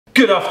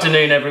Good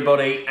afternoon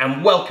everybody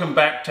and welcome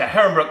back to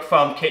Heronbrook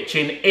Farm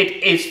Kitchen. It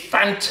is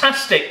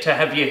fantastic to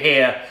have you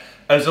here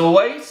as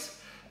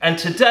always, and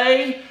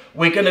today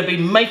we're going to be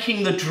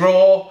making the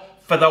draw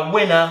for the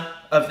winner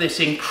of this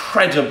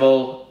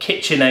incredible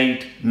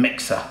KitchenAid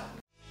mixer.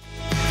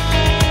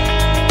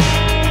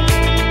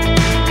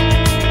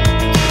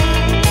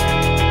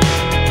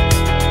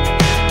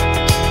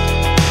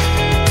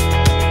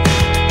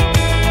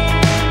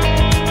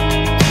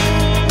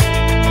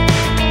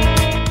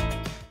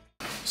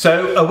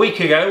 So a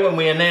week ago when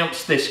we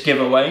announced this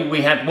giveaway,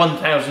 we had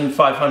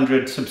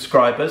 1,500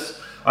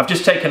 subscribers. I've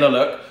just taken a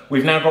look.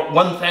 We've now got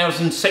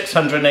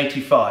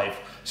 1,685.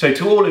 So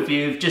to all of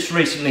you who've just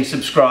recently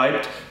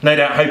subscribed, no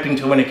doubt hoping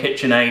to win a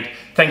KitchenAid,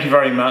 thank you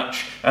very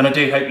much, and I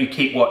do hope you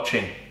keep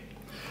watching.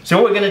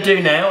 So what we're going to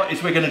do now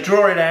is we're going to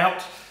draw it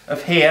out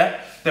of here.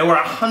 There were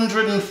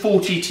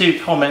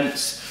 142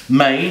 comments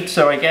made,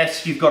 so I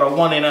guess you've got a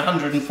 1 in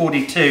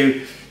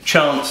 142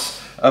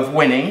 chance of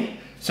winning.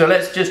 So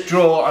let's just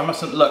draw, I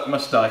mustn't look,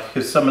 must I?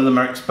 Because some of them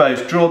are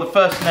exposed. Draw the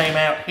first name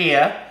out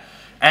here.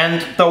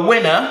 And the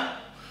winner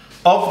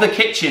of the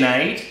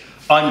KitchenAid,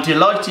 I'm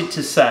delighted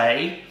to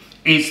say,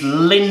 is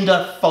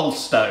Linda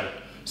Falstow.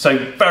 So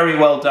very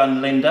well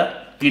done,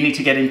 Linda. You need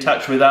to get in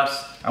touch with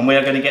us and we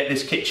are going to get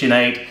this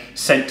KitchenAid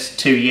sent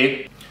to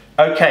you.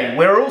 Okay,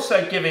 we're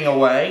also giving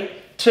away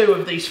 2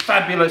 of these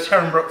fabulous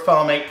Heronbrook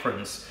Farm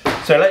aprons.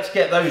 So let's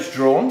get those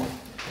drawn.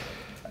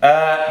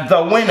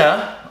 The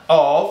winner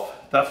of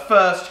the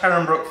first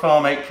Heronbrook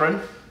Farm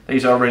apron,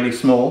 these are really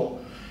small,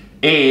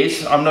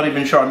 is, I'm not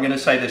even sure I'm going to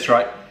say this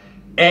right,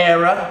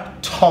 Era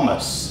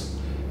Thomas.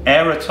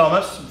 Era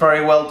Thomas,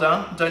 very well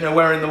done. Don't know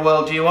where in the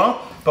world you are,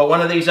 but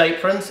one of these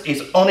aprons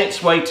is on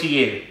its way to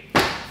you.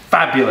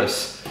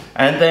 Fabulous.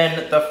 And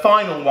then the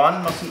final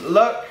one, mustn't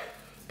look,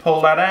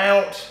 pull that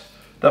out.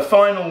 The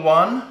final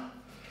one,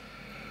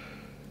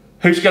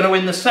 who's going to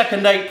win the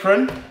second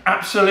apron,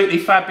 absolutely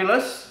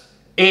fabulous,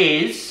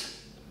 is,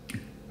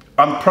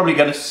 I'm probably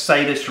going to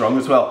say this wrong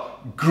as well,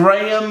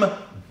 Graham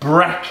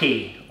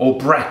Brachy, or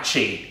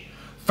Brachy.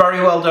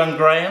 Very well done,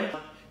 Graham.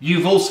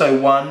 You've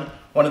also won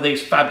one of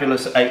these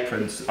fabulous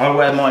aprons. I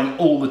wear mine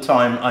all the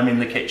time I'm in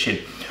the kitchen.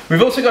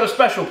 We've also got a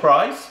special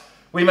prize.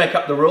 We make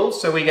up the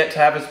rules, so we get to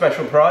have a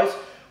special prize.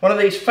 One of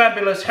these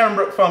fabulous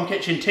Heronbrook Farm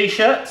Kitchen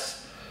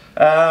t-shirts.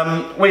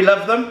 We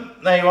love them.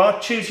 There you are.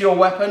 Choose your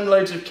weapon.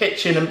 Loads of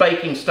kitchen and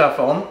baking stuff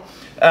on.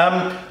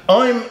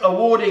 I'm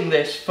awarding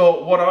this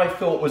for what I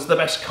thought was the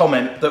best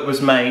comment that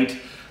was made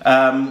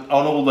on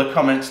all the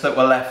comments that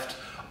were left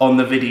on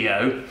the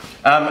video.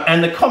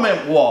 And the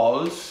comment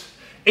was,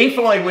 if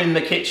I win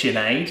the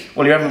KitchenAid,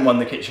 well, you haven't won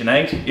the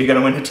KitchenAid, you're going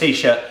to win a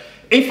t-shirt.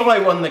 If I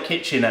won the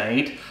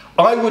KitchenAid,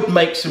 I would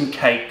make some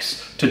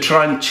cakes to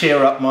try and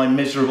cheer up my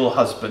miserable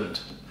husband.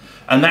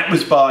 And that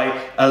was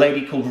by a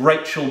lady called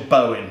Rachel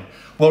Bowen.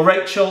 Well,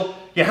 Rachel,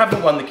 you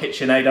haven't won the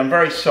KitchenAid, I'm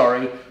very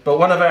sorry, but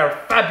one of our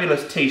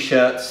fabulous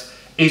t-shirts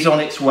is on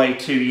its way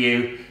to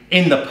you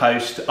in the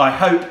post. I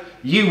hope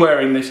you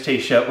wearing this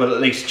t-shirt will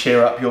at least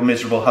cheer up your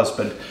miserable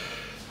husband.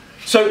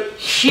 So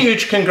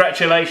huge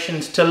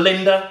congratulations to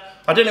Linda.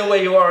 I don't know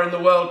where you are in the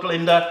world,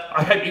 Linda.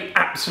 I hope you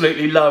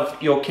absolutely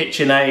love your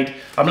KitchenAid.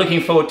 I'm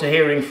looking forward to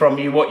hearing from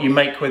you what you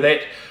make with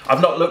it.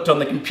 I've not looked on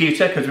the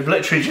computer because we've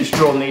literally just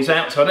drawn these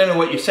out, so I don't know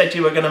what you said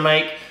you were going to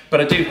make,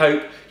 but I do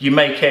hope you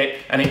make it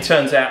and it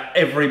turns out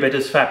every bit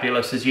as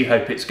fabulous as you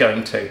hope it's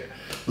going to.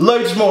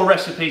 Loads more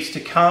recipes to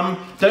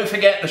come. Don't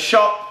forget the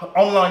shop,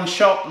 online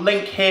shop,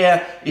 link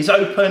here is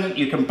open.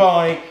 You can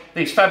buy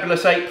these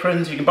fabulous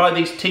aprons, you can buy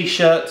these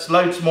t-shirts,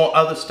 loads more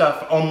other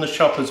stuff on the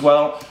shop as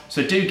well.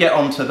 So do get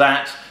onto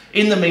that.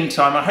 In the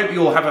meantime, I hope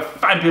you all have a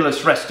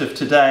fabulous rest of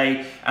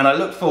today and I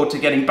look forward to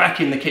getting back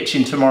in the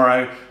kitchen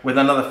tomorrow with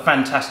another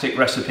fantastic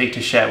recipe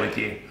to share with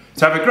you.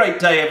 So have a great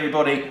day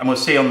everybody and we'll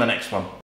see you on the next one.